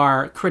 if you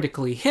are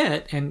critically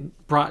hit and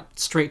brought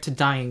straight to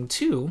dying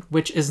too,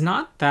 which is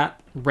not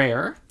that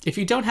rare, if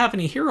you don't have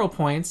any hero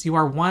points, you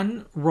are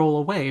 1 roll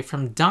away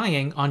from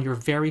dying on your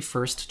very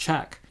first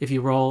check. If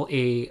you roll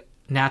a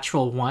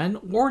natural 1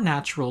 or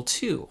natural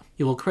 2,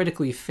 you will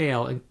critically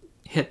fail and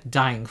hit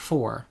dying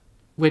 4,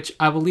 which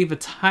I will leave a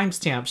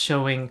timestamp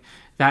showing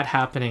that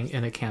happening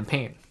in a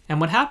campaign. And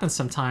what happens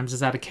sometimes is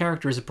that a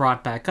character is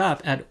brought back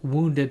up at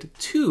wounded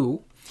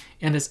 2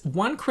 and is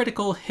 1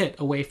 critical hit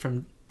away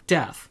from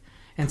death,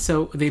 and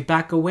so they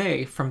back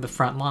away from the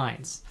front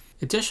lines.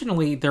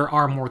 Additionally, there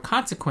are more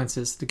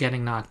consequences to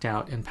getting knocked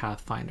out in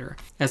Pathfinder.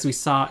 As we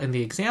saw in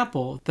the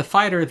example, the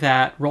fighter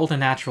that rolled a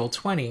natural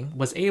 20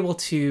 was able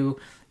to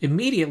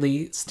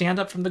immediately stand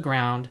up from the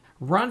ground,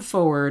 run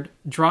forward,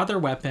 draw their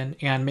weapon,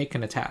 and make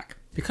an attack.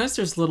 Because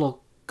there's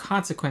little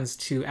consequence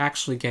to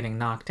actually getting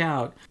knocked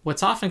out,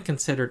 what's often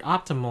considered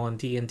optimal in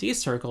D&D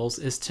circles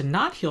is to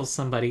not heal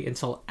somebody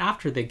until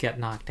after they get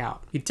knocked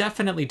out. You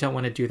definitely don't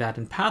want to do that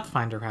in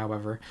Pathfinder,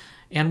 however,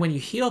 and when you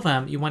heal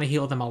them, you want to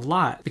heal them a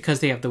lot because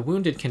they have the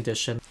wounded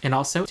condition, and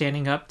also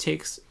standing up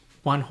takes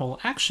 1 whole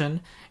action,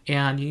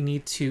 and you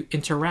need to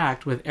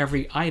interact with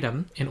every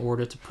item in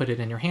order to put it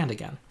in your hand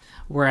again.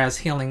 Whereas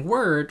Healing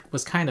Word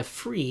was kind of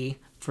free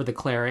for the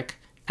cleric,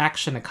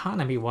 action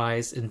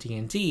economy-wise in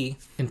D&D,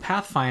 in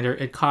Pathfinder,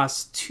 it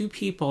costs 2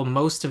 people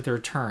most of their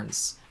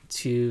turns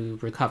to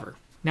recover.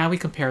 Now we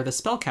compare the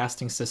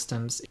spellcasting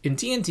systems. In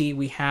D&D,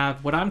 we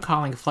have what I'm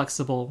calling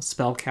flexible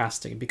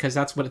spellcasting, because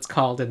that's what it's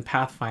called in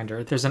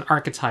Pathfinder. There's an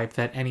archetype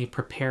that any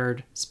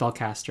prepared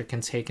spellcaster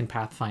can take in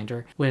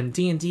Pathfinder. When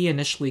D&D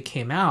initially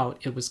came out,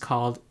 it was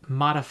called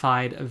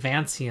modified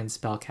Vancian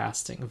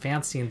spellcasting.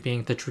 Vancian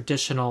being the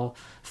traditional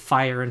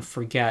fire and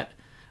forget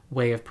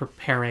way of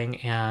preparing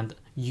and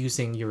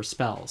using your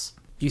spells.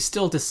 You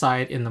still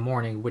decide in the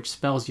morning which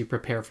spells you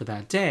prepare for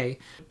that day,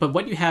 but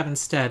what you have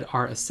instead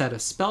are a set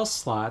of spell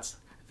slots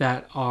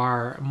that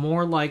are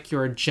more like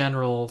your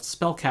general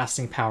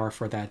spellcasting power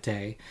for that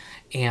day,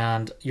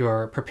 and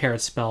your prepared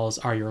spells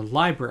are your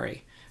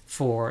library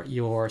for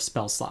your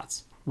spell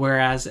slots.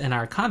 Whereas in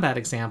our combat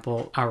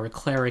example, our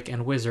cleric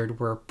and wizard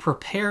were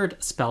prepared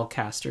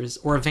spellcasters,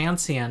 or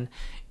Vancian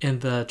in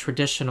the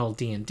traditional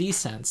D&D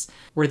sense,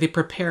 where they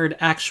prepared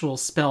actual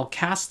spell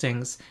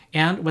castings,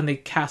 and when they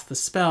cast the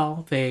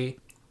spell, they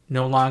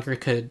no longer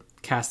could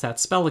cast that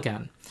spell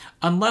again,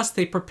 unless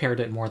they prepared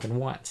it more than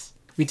once.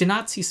 We did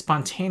not see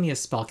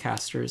spontaneous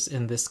spellcasters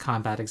in this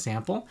combat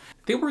example.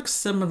 They work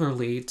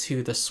similarly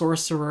to the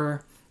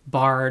sorcerer,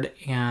 bard,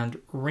 and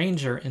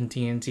ranger in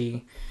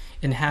D&D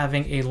in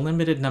having a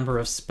limited number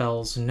of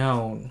spells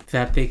known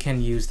that they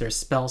can use their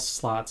spell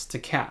slots to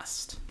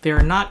cast. They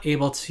are not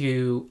able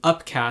to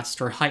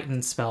upcast or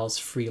heighten spells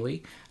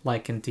freely,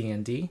 like in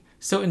D&D.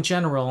 So in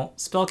general,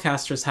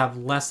 spellcasters have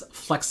less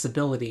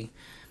flexibility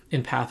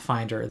in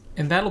Pathfinder,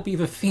 and that'll be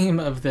the theme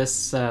of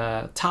this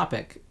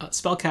topic.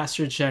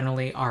 Spellcasters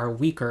generally are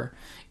weaker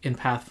in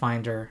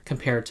Pathfinder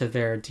compared to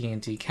their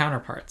D&D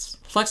counterparts.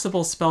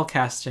 Flexible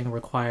spellcasting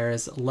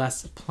requires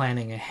less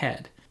planning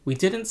ahead. We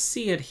didn't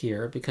see it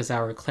here because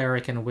our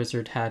cleric and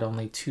wizard had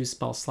only 2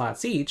 spell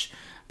slots each,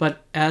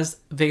 but as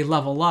they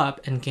level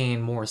up and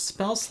gain more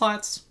spell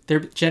slots,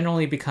 there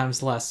generally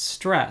becomes less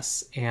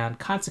stress and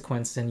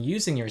consequence in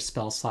using your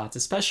spell slots,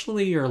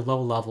 especially your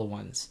low-level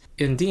ones.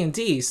 In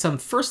D&D, some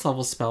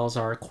first-level spells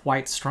are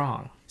quite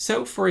strong.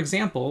 So, for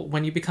example,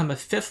 when you become a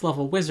 5th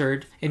level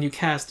wizard and you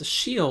cast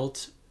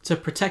Shield to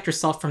protect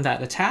yourself from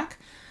that attack,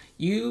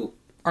 you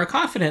are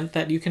confident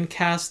that you can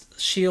cast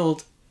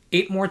Shield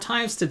 8 more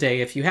times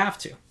today if you have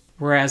to.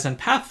 Whereas in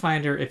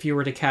Pathfinder, if you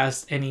were to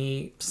cast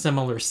any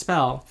similar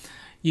spell,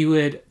 you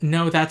would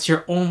know that's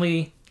your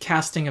only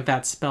casting of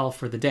that spell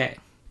for the day.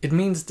 It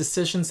means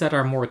decisions that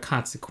are more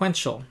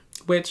consequential,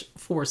 which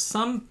for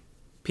some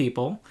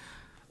people,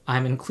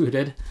 I'm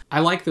included,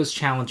 I like those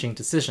challenging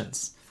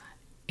decisions.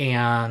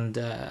 And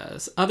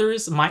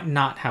others might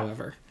not,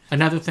 however.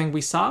 Another thing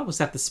we saw was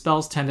that the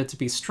spells tended to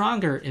be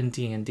stronger in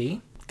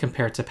D&D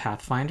compared to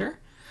Pathfinder.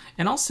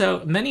 And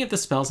also, many of the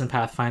spells in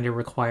Pathfinder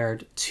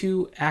required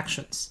 2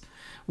 actions,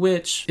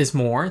 which is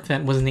more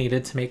than was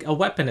needed to make a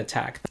weapon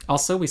attack.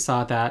 Also, we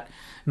saw that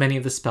many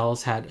of the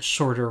spells had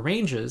shorter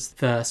ranges.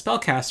 The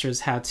spellcasters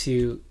had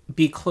to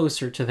be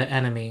closer to the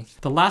enemy.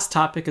 The last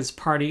topic is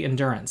party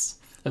endurance.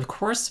 Of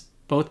course,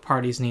 both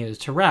parties needed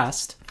to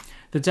rest.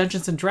 The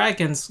Dungeons &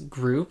 Dragons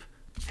group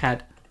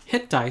had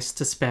hit dice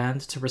to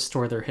spend to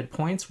restore their hit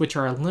points, which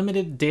are a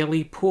limited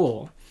daily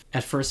pool.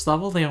 At first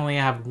level, they only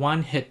have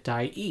 1 hit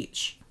die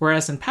each.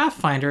 Whereas in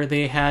Pathfinder,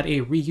 they had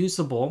a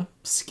reusable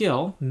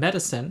skill,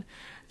 medicine,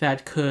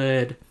 that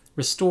could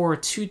restore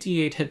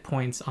 2d8 hit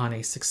points on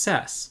a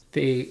success.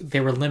 They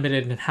were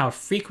limited in how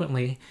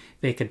frequently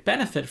they could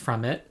benefit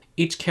from it.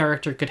 Each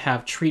character could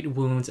have treat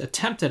wounds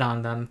attempted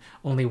on them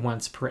only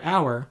once per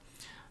hour,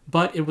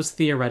 but it was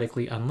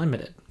theoretically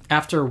unlimited.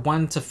 After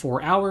 1 to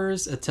 4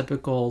 hours, a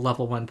typical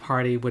level 1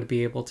 party would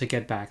be able to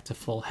get back to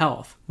full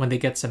health. When they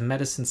get some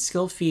medicine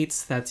skill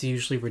feats, that's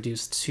usually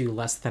reduced to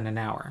less than an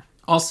hour.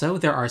 Also,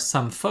 there are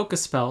some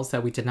focus spells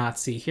that we did not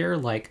see here,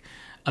 like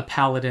a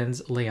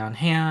paladin's Lay on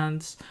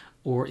Hands,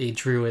 or a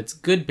druid's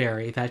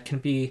Goodberry that can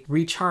be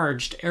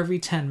recharged every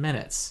 10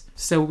 minutes.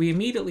 So we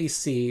immediately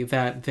see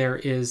that there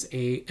is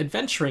a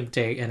adventuring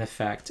day in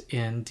effect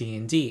in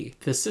D&D.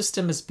 The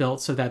system is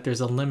built so that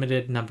there's a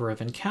limited number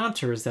of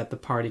encounters that the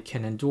party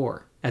can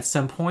endure. At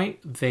some point,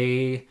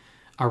 they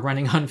are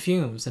running on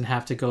fumes and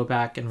have to go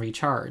back and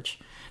recharge.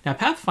 Now,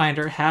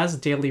 Pathfinder has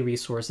daily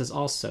resources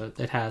also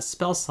that has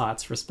spell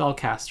slots for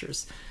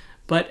spellcasters,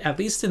 but at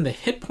least in the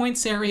hit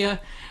points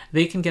area,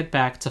 they can get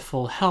back to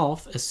full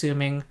health,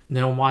 assuming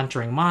no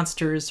wandering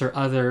monsters or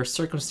other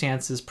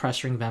circumstances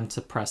pressuring them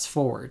to press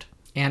forward.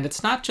 And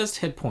it's not just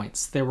hit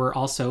points. There were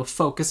also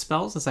focus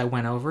spells, as I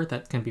went over,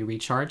 that can be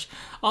recharged.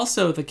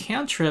 Also, the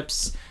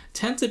cantrips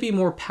tend to be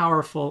more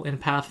powerful in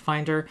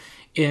Pathfinder.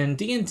 In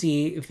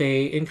D&D,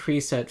 they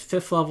increase at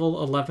 5th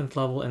level, 11th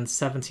level, and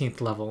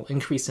 17th level,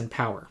 increase in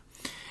power.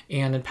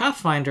 And in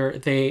Pathfinder,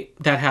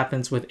 that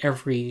happens with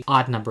every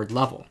odd-numbered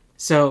level.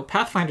 So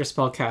Pathfinder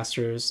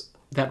spellcasters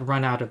that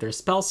run out of their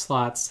spell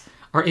slots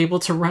are able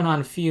to run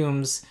on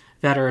fumes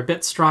that are a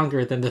bit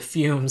stronger than the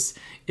fumes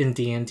in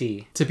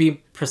D&D. To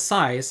be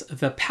precise,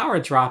 the power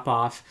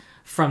drop-off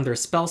from their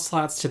spell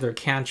slots to their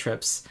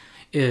cantrips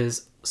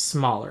is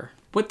smaller.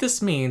 What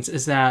this means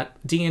is that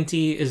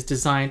D&D is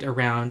designed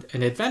around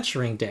an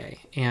adventuring day,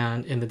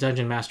 and in the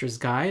Dungeon Master's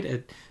Guide,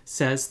 it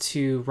says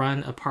to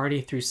run a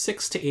party through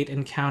 6 to 8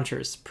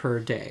 encounters per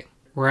day.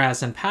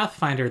 Whereas in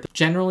Pathfinder,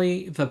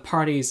 generally the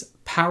party's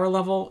power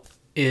level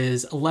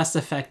is less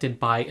affected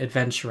by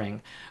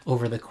adventuring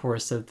over the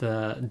course of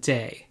the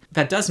day.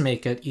 That does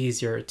make it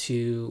easier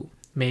to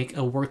make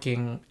a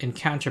working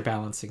encounter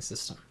balancing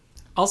system.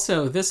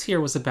 Also, this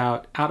here was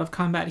about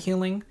out-of-combat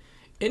healing.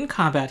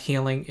 In-combat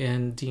healing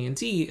in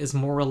D&D is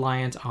more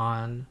reliant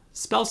on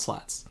spell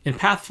slots. In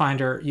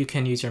Pathfinder, you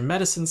can use your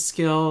medicine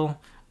skill,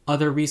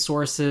 other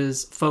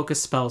resources,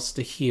 focus spells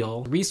to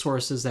heal,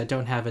 resources that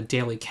don't have a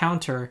daily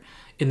counter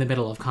in the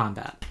middle of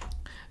combat.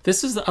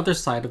 This is the other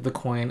side of the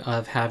coin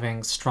of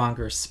having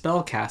stronger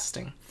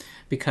spellcasting,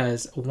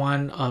 because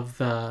one of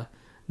the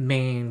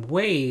main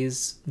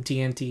ways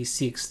D&D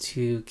seeks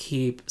to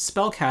keep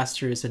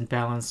spellcasters in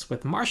balance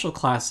with martial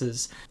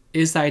classes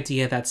is the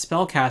idea that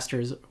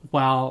spellcasters,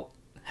 while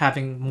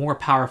having more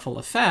powerful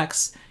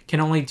effects, can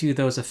only do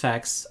those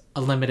effects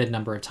a limited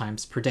number of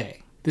times per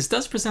day. This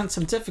does present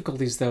some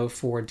difficulties, though,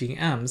 for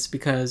DMs,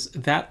 because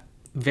that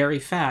very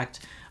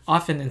fact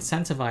often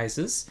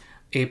incentivizes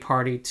a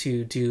party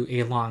to do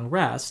a long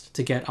rest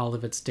to get all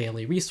of its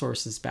daily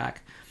resources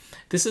back.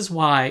 This is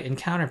why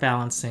encounter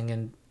balancing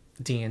in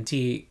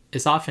D&D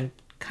is often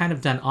kind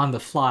of done on the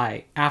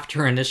fly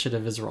after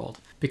initiative is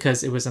rolled,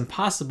 because it was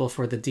impossible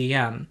for the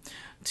DM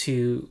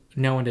to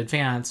know in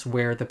advance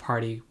where the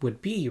party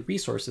would be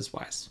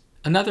resources-wise.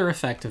 Another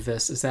effect of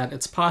this is that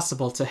it's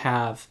possible to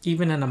have,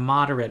 even in a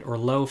moderate or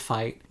low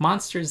fight,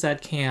 monsters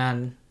that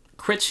can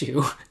crit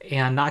you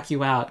and knock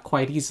you out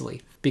quite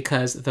easily,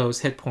 because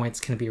those hit points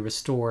can be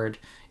restored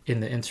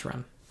in the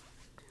interim.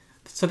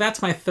 So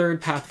that's my third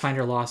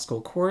Pathfinder Law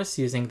School course,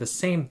 using the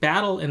same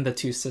battle in the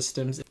two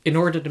systems in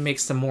order to make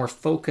some more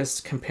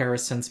focused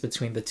comparisons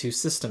between the two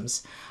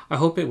systems. I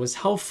hope it was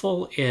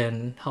helpful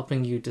in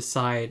helping you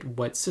decide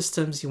what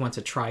systems you want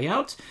to try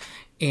out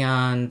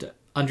and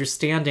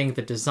understanding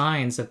the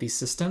designs of these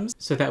systems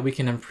so that we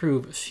can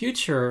improve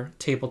future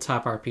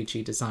tabletop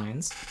RPG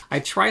designs. I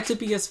try to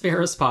be as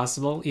fair as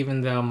possible,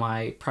 even though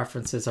my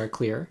preferences are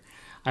clear.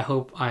 I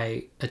hope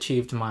I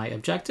achieved my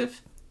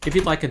objective. If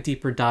you'd like a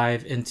deeper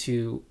dive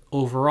into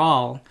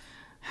overall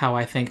how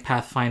I think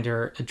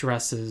Pathfinder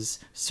addresses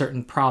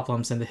certain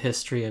problems in the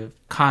history of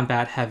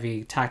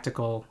combat-heavy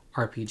tactical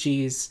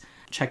RPGs,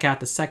 check out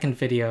the second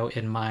video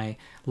in my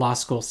Law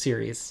School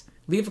series.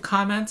 Leave a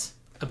comment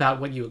about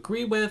what you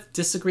agree with,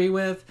 disagree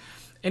with,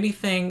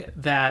 anything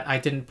that I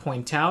didn't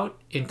point out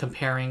in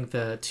comparing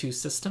the two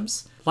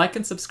systems. Like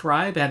and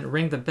subscribe and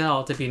ring the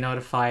bell to be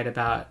notified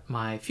about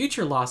my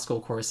future law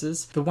school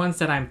courses. The ones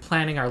that I'm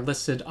planning are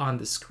listed on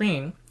the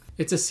screen.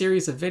 It's a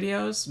series of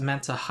videos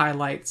meant to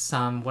highlight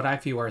some what I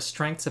view are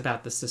strengths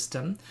about the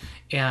system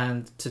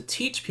and to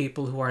teach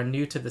people who are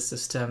new to the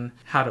system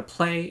how to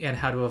play and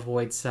how to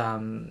avoid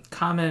some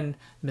common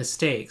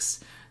mistakes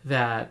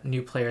that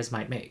new players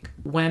might make.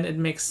 When it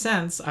makes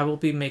sense, I will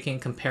be making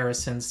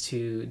comparisons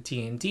to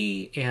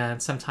D&D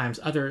and sometimes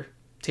other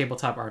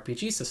tabletop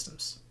RPG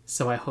systems.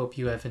 So I hope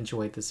you have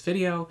enjoyed this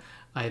video.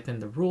 I've been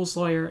the Rules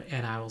Lawyer,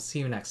 and I will see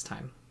you next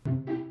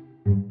time.